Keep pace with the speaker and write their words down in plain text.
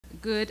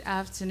Good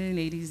afternoon,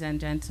 ladies and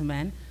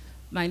gentlemen.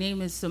 My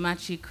name is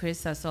Somachi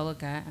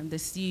Chris-Asoluka. I'm the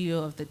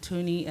CEO of the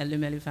Tony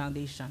Elumelu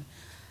Foundation.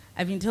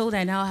 I've been told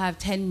I now have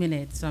 10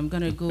 minutes, so I'm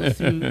going to go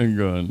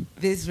through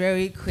this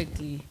very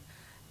quickly.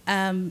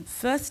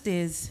 First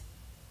is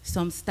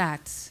some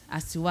stats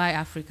as to why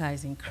Africa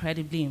is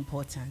incredibly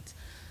important.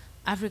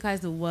 Africa is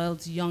the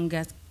world's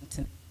youngest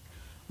continent.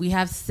 We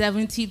have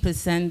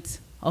 70%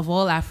 of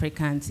all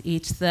Africans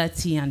aged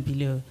 30 and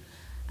below.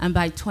 And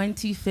by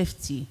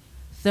 2050,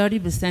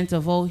 30%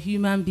 of all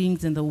human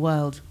beings in the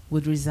world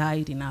would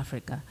reside in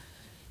Africa.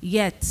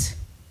 Yet,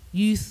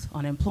 youth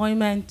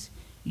unemployment,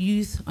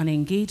 youth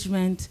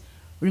unengagement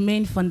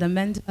remain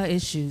fundamental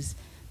issues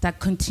that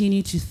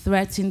continue to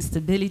threaten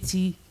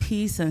stability,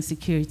 peace, and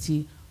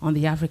security on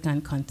the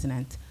African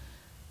continent.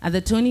 At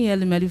the Tony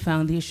Elumelu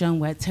Foundation,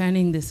 we're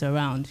turning this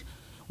around.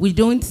 We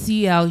don't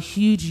see our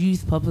huge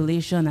youth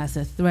population as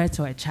a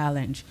threat or a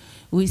challenge.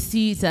 We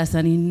see it as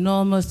an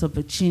enormous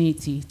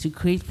opportunity to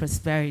create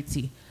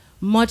prosperity,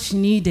 much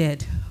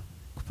needed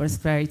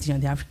prosperity on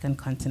the African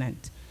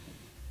continent.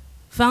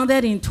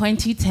 Founded in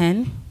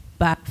 2010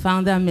 by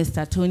founder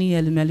Mr. Tony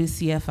Elumelu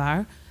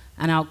CFR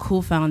and our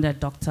co-founder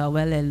Dr.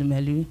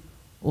 Elumelu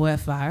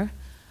OFR,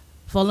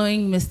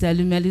 following Mr.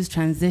 Elumelu's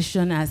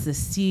transition as the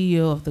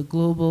CEO of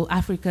the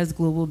Africa's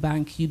Global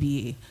Bank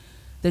UBA.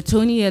 The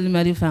Tony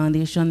Elumelu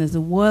Foundation is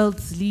the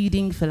world's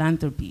leading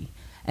philanthropy,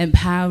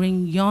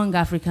 empowering young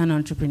African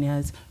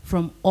entrepreneurs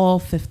from all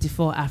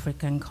 54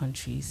 African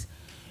countries.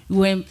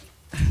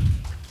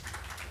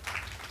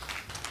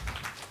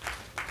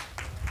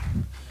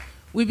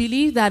 We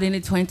believe that in the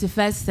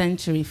 21st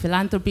century,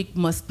 philanthropy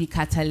must be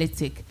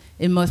catalytic.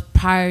 It must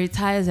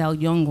prioritize our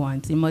young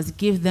ones. It must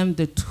give them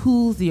the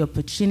tools, the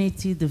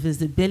opportunity, the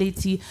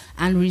visibility,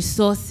 and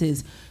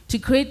resources to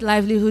create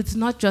livelihoods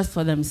not just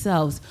for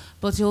themselves,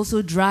 but to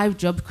also drive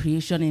job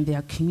creation in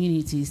their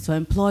communities, to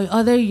employ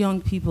other young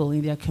people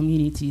in their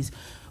communities.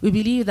 We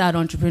believe that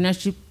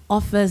entrepreneurship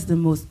offers the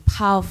most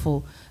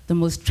powerful, the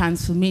most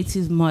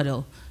transformative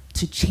model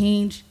to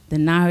change the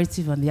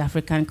narrative on the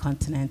African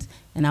continent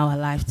in our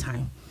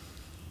lifetime.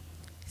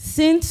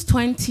 Since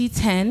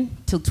 2010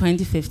 till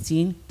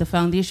 2015, the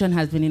foundation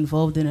has been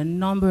involved in a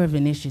number of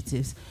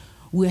initiatives.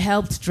 We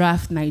helped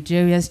draft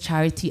Nigeria's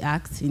Charity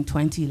Act in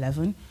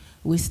 2011.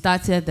 We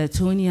started the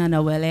Tony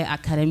Anawele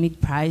Academic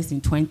Prize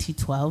in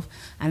 2012,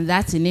 and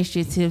that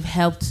initiative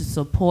helped to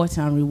support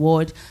and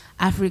reward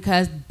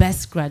Africa's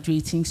best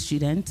graduating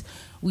students.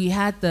 We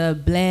had the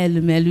Blair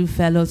Elumelu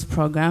Fellows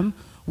Program.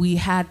 We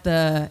had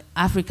the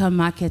Africa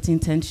Market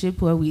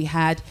Internship, where we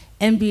had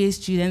MBA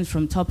students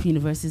from top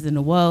universities in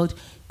the world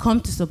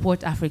come to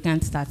support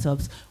African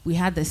startups. We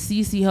had the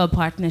CC Hub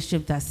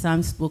partnership that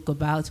Sam spoke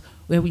about,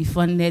 where we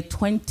funded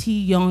 20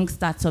 young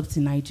startups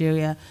in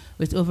Nigeria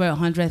with over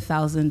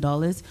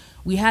 $100,000.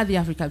 We had the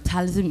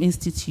Africapitalism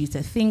Institute,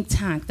 a think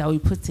tank that we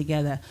put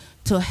together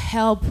to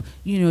help,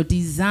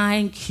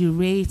 design,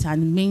 curate,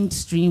 and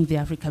mainstream the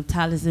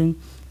Africapitalism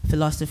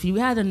philosophy. We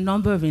had a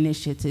number of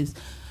initiatives.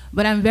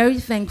 But I'm very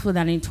thankful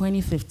that in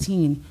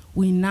 2015,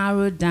 we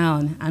narrowed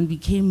down and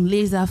became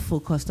laser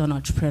focused on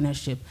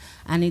entrepreneurship.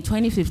 And in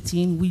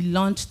 2015, we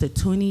launched the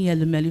Tony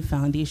Elumelu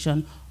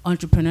Foundation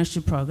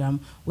Entrepreneurship Program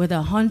with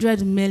a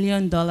 $100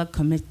 million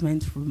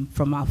commitment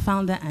from our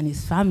founder and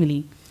his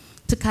family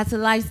to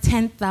catalyze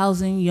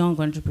 10,000 young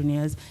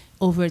entrepreneurs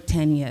over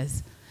 10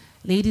 years.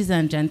 Ladies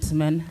and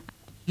gentlemen,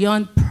 I'm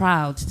beyond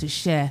proud to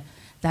share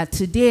that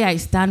today I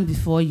stand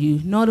before you,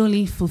 not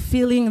only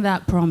fulfilling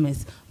that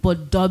promise,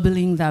 but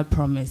doubling that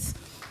promise.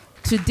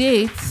 To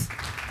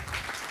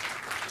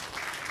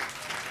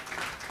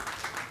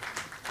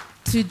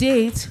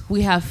date,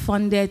 we have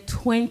funded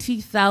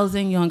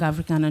 20,000 young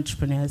African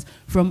entrepreneurs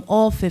from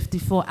all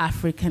 54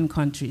 African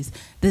countries,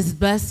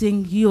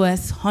 disbursing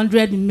US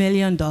 $100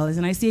 million.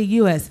 And I say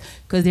US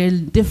because they're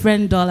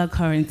different dollar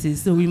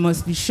currencies, so we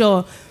must be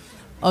sure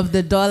of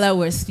the dollar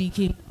we're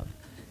speaking of.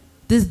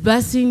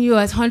 Disbursing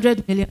US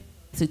 $100 million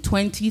to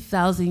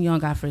 20,000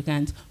 young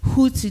Africans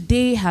who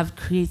today have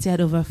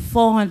created over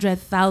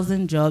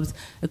 400,000 jobs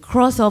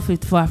across all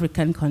 54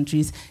 African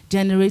countries,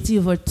 generating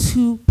over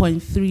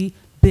 $2.3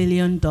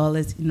 billion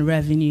in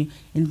revenue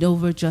in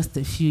over just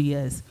a few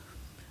years.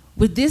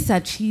 With this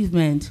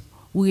achievement,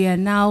 we are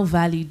now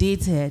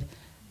validated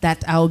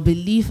that our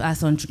belief in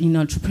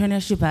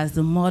entrepreneurship as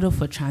the model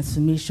for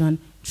transformation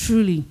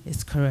truly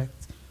is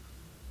correct.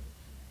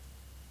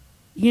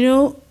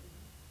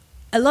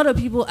 A lot of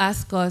people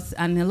ask us,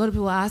 and a lot of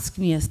people ask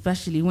me,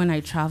 especially when I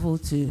travel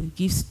to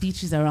give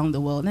speeches around the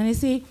world, and they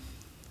say,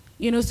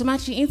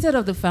 Somachi, instead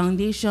of the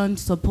foundation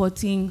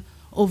supporting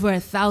over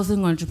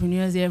 1,000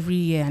 entrepreneurs every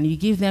year, and you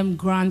give them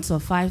grants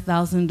of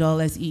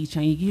 $5,000 each,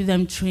 and you give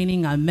them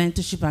training and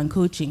mentorship and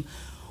coaching,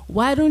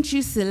 why don't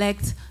you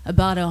select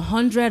about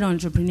 100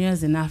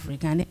 entrepreneurs in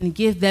Africa and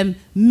give them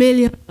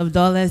millions of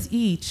dollars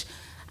each?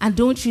 And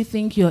don't you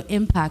think your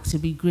impact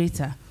would be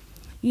greater?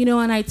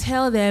 And I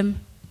tell them,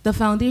 the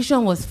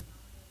foundation was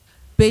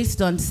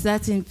based on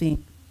certain things.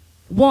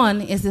 One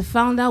is the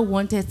founder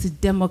wanted to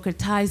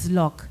democratize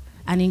luck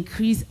and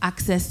increase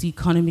access to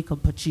economic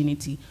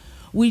opportunity.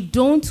 We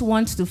don't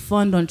want to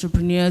fund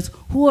entrepreneurs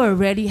who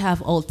already have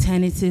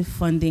alternative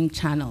funding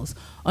channels,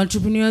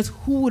 entrepreneurs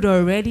who would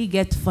already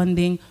get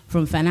funding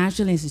from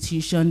financial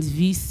institutions,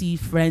 VC,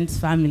 friends,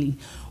 family.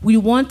 We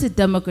want to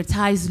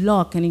democratize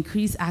luck and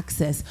increase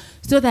access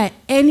so that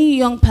any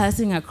young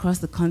person across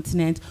the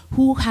continent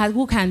who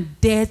can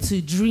dare to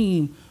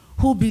dream,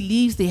 who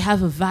believes they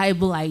have a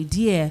viable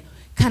idea,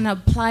 can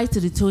apply to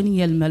the Tony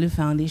Elumelu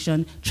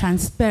Foundation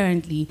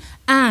transparently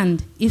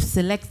and, if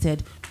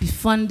selected, be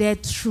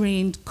funded,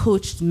 trained,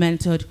 coached,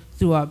 mentored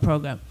through our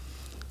program.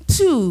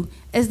 2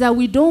 is that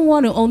we don't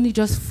want to only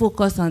just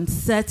focus on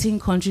certain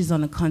countries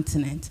on the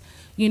continent.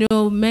 You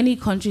know, many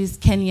countries,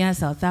 Kenya,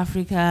 South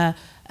Africa,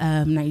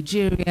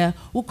 Nigeria,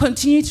 will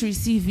continue to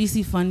receive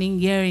VC funding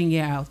year in,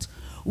 year out.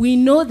 We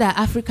know that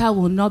Africa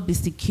will not be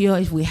secure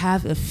if we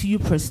have a few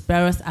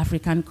prosperous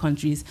African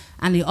countries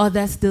and the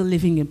others still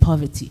living in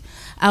poverty.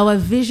 Our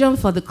vision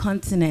for the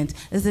continent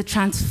is a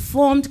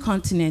transformed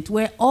continent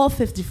where all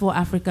 54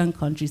 African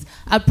countries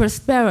are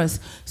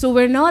prosperous. So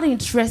we're not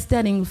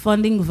interested in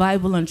funding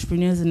viable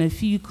entrepreneurs in a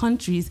few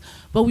countries,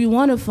 but we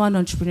want to fund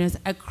entrepreneurs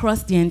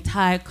across the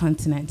entire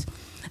continent.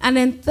 And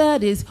then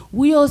 3rd is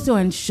we also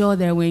ensure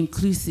that we're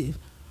inclusive.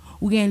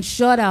 We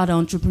ensure that our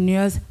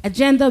entrepreneurs are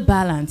gender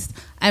balanced.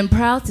 I'm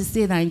proud to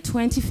say that in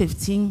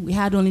 2015, we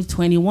had only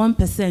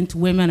 21%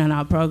 women on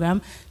our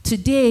program.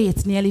 Today,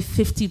 it's nearly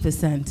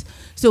 50%.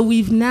 So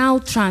we've now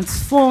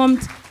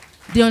transformed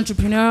the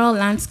entrepreneurial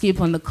landscape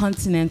on the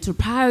continent to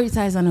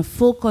prioritize and a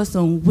focus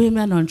on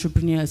women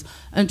entrepreneurs,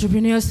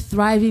 entrepreneurs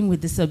thriving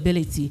with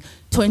disability.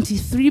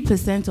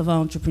 23% of our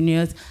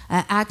entrepreneurs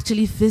are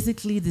actually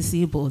physically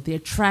disabled. They're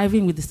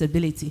thriving with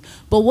disability.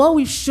 But what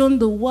we've shown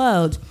the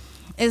world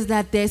is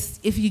that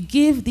if you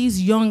give these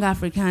young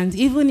Africans,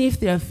 even if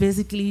they're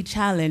physically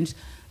challenged,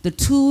 the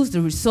tools,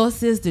 the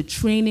resources, the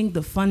training,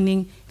 the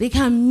funding, they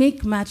can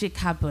make magic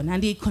happen,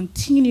 and they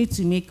continue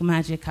to make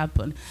magic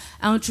happen.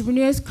 Our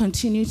entrepreneurs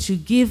continue to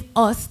give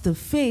us the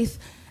faith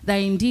that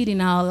indeed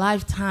in our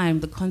lifetime,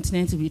 the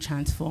continent will be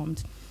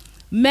transformed.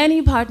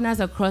 Many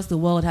partners across the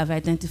world have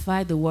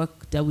identified the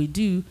work that we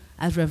do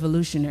as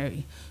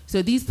revolutionary.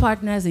 So these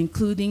partners,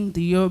 including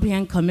the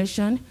European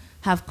Commission,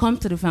 have come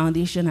to the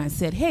foundation and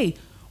said, hey,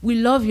 we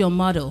love your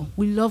model.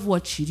 We love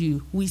what you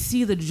do. We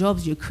see the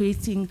jobs you're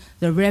creating,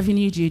 the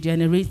revenue you're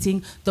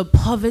generating, the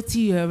poverty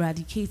you're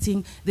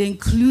eradicating, the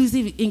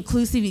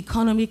inclusive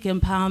economic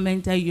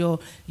empowerment that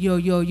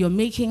you're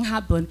making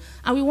happen.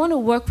 And we want to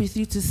work with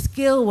you to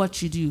scale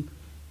what you do.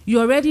 You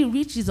already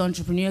reach these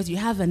entrepreneurs. You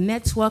have a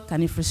network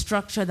and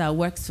infrastructure that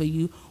works for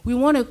you. We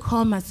want to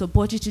come and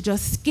support you to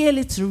just scale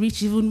it to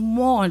reach even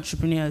more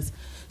entrepreneurs.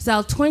 So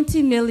our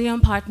 20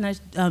 million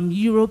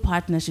euro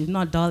partnership,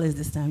 not dollars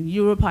this time,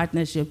 euro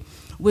partnership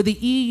with the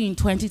EU in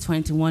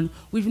 2021,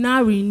 we've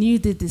now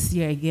renewed it this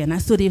year again.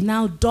 And so they've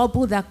now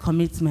doubled that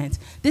commitment.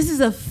 This is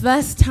the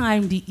first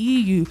time the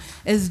EU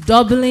is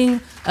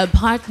doubling a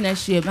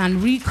partnership and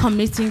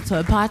recommitting to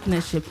a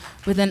partnership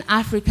with an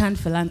African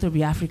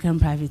philanthropy, African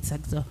private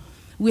sector.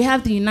 We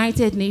have the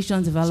United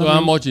Nations Development. So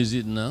how much is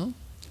it now?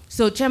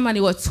 So Chairman,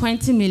 it was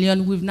 20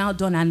 million. We've now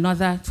done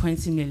another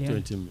 20 million.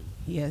 20 million.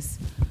 Yes.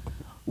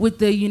 With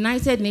the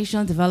United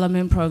Nations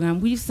Development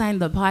Program, we've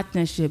signed the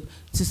partnership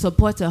to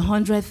support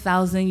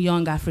 100,000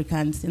 young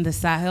Africans in the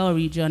Sahel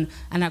region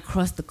and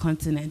across the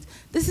continent.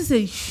 This is a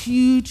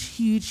huge,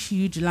 huge,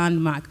 huge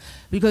landmark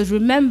because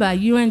remember,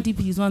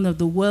 UNDP is one of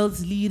the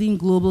world's leading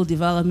global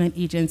development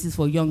agencies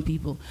for young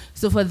people.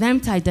 So for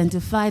them to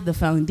identify the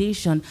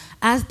foundation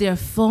as their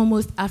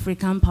foremost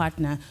African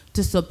partner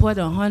to support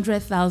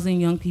 100,000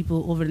 young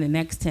people over the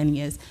next 10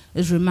 years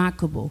is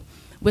remarkable.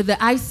 With the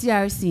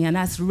ICRC, and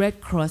that's Red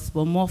Cross,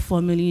 but more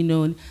formally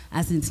known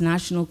as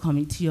International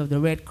Committee of the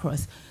Red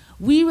Cross,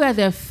 we were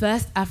their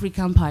first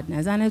African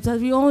partners. And as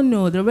we all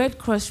know, the Red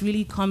Cross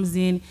really comes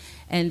in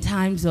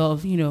times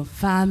of,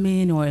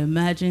 famine or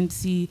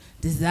emergency,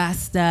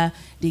 disaster.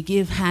 They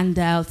give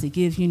handouts, they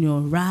give,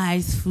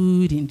 rice,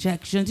 food,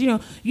 injections.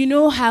 You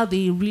know how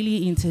they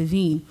really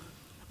intervene.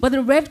 But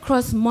the Red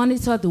Cross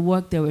monitored the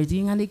work they were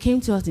doing, and they came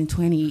to us in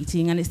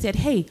 2018, and they said,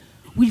 hey,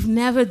 we've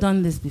never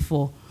done this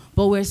before.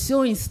 But we're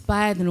so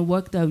inspired in the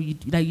work that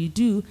you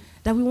do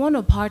that we want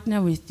to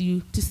partner with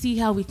you to see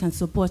how we can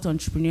support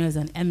entrepreneurs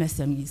and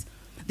MSMEs.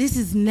 This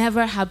has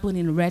never happened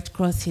in Red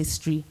Cross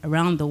history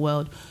around the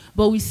world.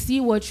 But we see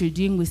what you're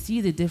doing, we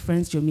see the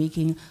difference you're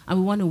making, and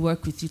we want to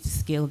work with you to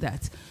scale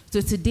that.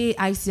 So today,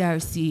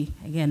 ICRC,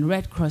 again,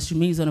 Red Cross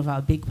remains one of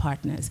our big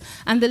partners.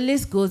 And the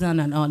list goes on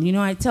and on.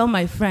 I tell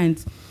my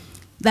friends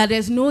that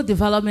there's no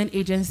development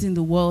agency in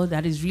the world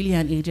that is really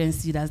an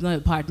agency that's not a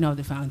partner of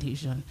the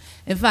foundation.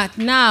 In fact,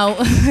 now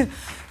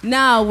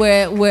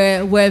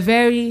we're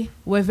very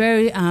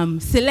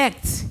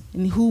select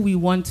in who we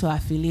want to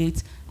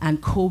affiliate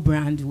and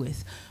co-brand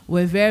with.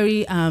 We're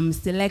very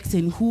select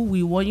in who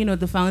we want.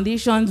 The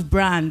foundation's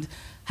brand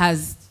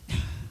has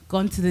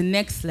gone to the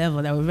next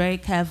level, that we're very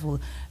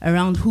careful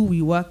around who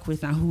we work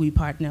with and who we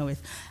partner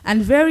with.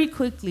 And very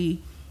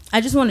quickly,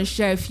 I just want to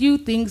share a few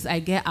things I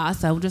get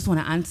asked. I just want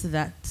to answer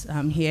that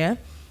here.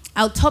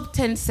 Our top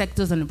 10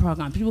 sectors on the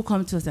program, people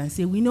come to us and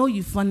say, we know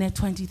you funded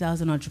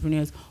 20,000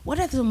 entrepreneurs.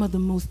 What are some of the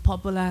most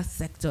popular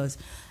sectors?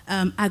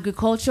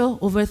 Agriculture,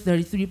 over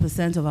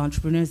 33% of our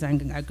entrepreneurs are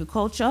in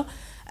agriculture.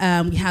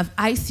 We have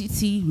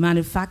ICT,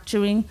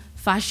 manufacturing,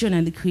 fashion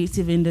and the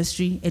creative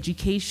industry,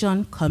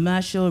 education,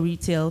 commercial,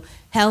 retail,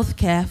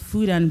 healthcare,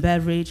 food and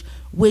beverage,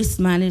 waste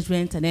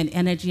management, and then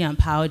energy and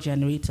power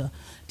generation.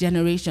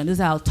 Those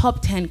are our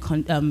top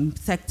 10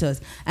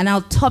 sectors. And our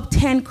top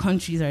 10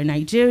 countries are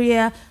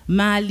Nigeria,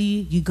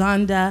 Mali,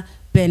 Uganda,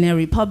 Benin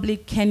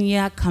Republic,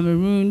 Kenya,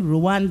 Cameroon,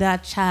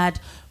 Rwanda, Chad,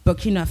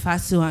 Burkina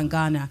Faso, and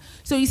Ghana.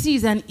 So you see,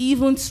 it's an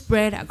even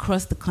spread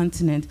across the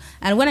continent.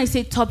 And when I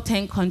say top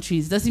 10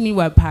 countries, doesn't mean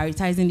we're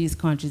prioritizing these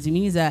countries. It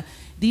means that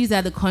these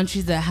are the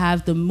countries that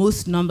have the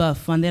most number of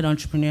funded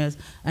entrepreneurs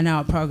in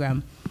our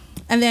program.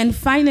 And then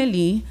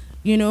finally,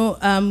 you know,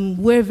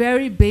 we're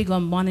very big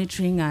on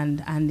monitoring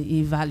and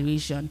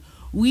evaluation.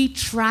 We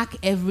track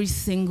every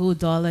single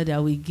dollar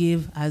that we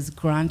give as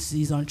grants to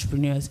these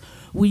entrepreneurs.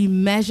 We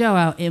measure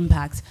our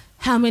impact.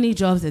 How many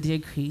jobs are they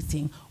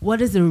creating?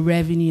 What is the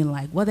revenue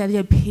like? What are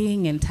they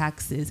paying in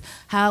taxes?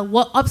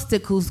 What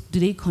obstacles do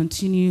they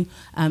continue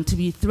to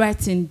be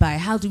threatened by?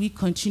 How do we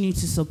continue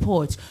to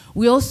support?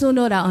 We also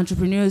know that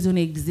entrepreneurs don't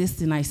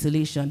exist in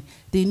isolation.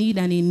 They need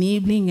an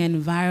enabling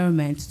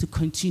environment to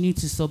continue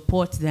to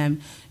support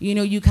them. You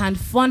know, you can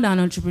fund an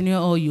entrepreneur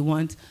all you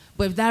want,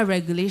 but if that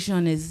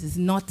regulation is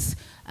not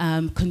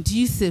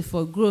conducive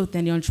for growth,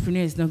 then the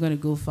entrepreneur is not going to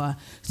go far.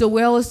 So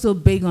we're also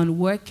big on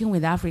working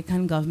with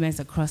African governments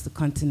across the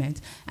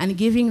continent and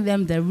giving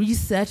them the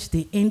research,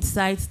 the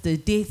insights, the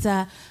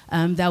data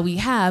that we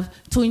have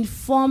to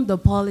inform the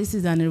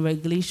policies and the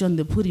regulation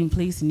they put in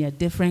place in their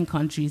different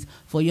countries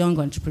for young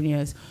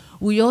entrepreneurs.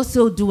 We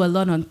also do a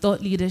lot on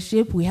thought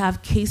leadership. We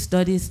have case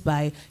studies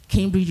by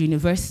Cambridge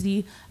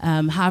University,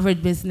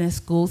 Harvard Business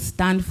School,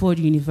 Stanford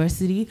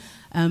University.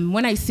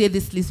 When I say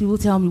this list, people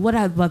tell me, what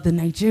about the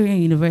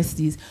Nigerian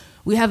universities?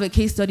 We have a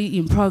case study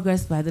in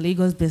progress by the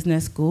Lagos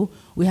Business School.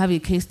 We have a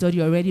case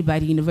study already by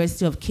the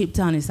University of Cape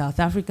Town in South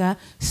Africa.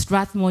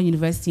 Strathmore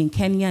University in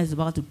Kenya is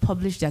about to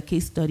publish their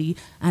case study,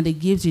 and the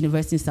Gibbs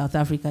University in South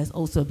Africa is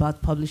also about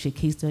to publish a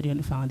case study on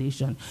the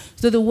foundation.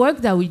 So the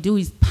work that we do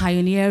is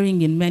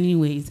pioneering in many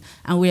ways,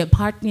 and we are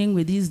partnering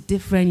with these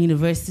different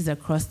universities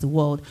across the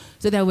world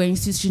so that we're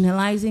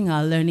institutionalizing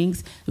our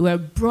learnings, we're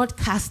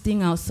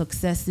broadcasting our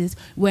successes,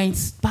 we're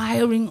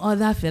inspiring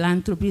other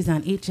philanthropies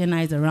and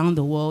HNIs around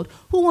the world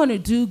who want to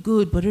do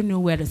good but don't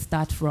know where to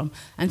start from.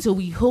 And so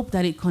we hope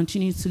that it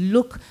continues to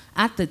look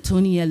at the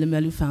Tony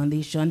Elumelu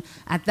Foundation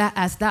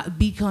as that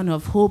beacon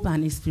of hope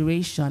and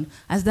inspiration,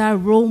 as that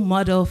role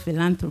model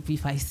philanthropy,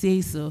 if I say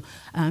so,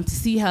 to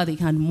see how they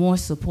can more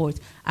support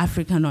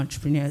African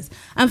entrepreneurs.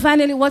 And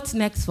finally, what's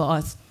next for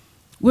us?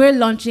 We're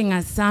launching,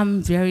 as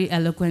Sam very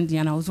eloquently,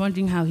 and I was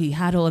wondering how he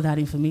had all that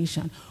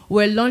information.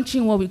 We're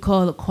launching what we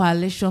call a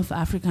Coalition for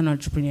African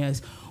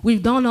Entrepreneurs.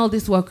 We've done all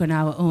this work on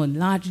our own,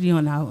 largely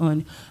on our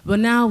own, but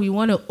now we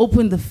want to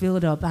open the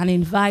field up and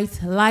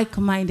invite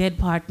like-minded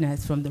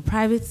partners from the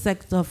private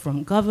sector,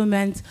 from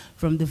government,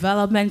 from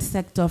development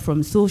sector,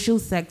 from social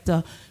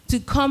sector, to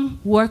come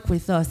work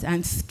with us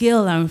and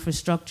scale our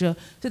infrastructure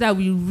so that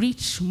we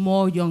reach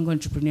more young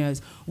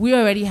entrepreneurs. We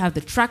already have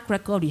the track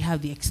record, we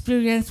have the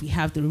experience, we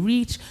have the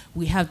reach,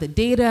 we have the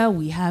data,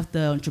 we have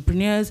the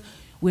entrepreneurs.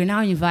 We're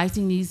now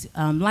inviting these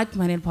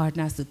like-minded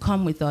partners to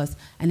come with us,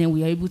 and then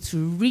we are able to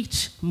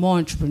reach more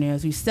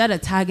entrepreneurs. We set a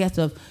target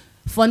of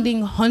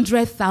funding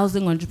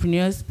 100,000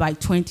 entrepreneurs by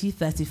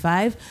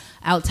 2035.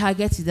 Our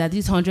target is that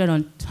these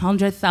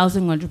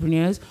 100,000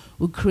 entrepreneurs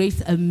will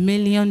create 1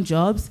 million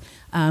jobs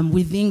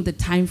within the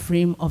time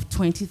frame of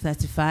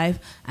 2035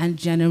 and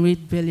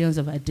generate billions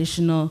of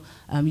additional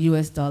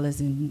US dollars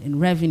in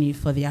revenue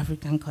for the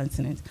African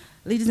continent.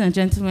 Ladies and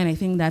gentlemen, I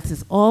think that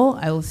is all.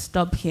 I will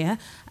stop here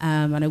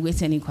and I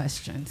wait any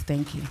questions.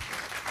 Thank you.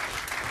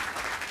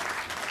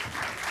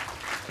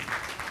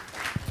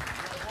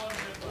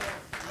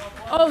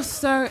 Oh,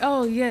 sorry.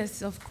 Oh,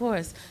 yes, of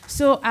course.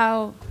 So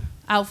our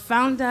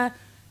founder,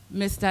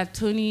 Mr.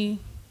 Tony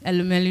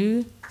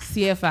Elumelu,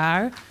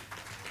 CFR,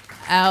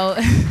 our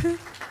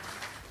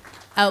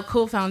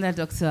co-founder,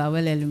 Dr.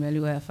 Awele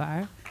Elumelu,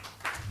 OFR,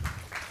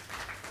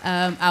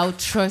 our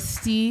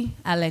trustee,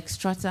 Alex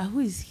Trotter,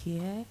 who is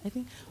here, I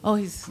think. Oh,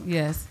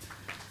 yes.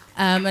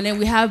 And then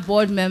we have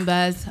board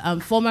members,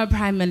 former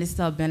Prime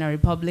Minister of Benin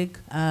Republic,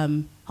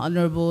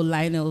 Honorable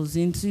Lionel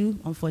Zintu,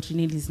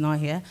 unfortunately he's not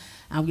here.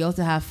 And we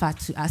also have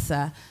Fatu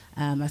Asa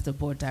as the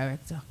board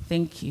director.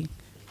 Thank you.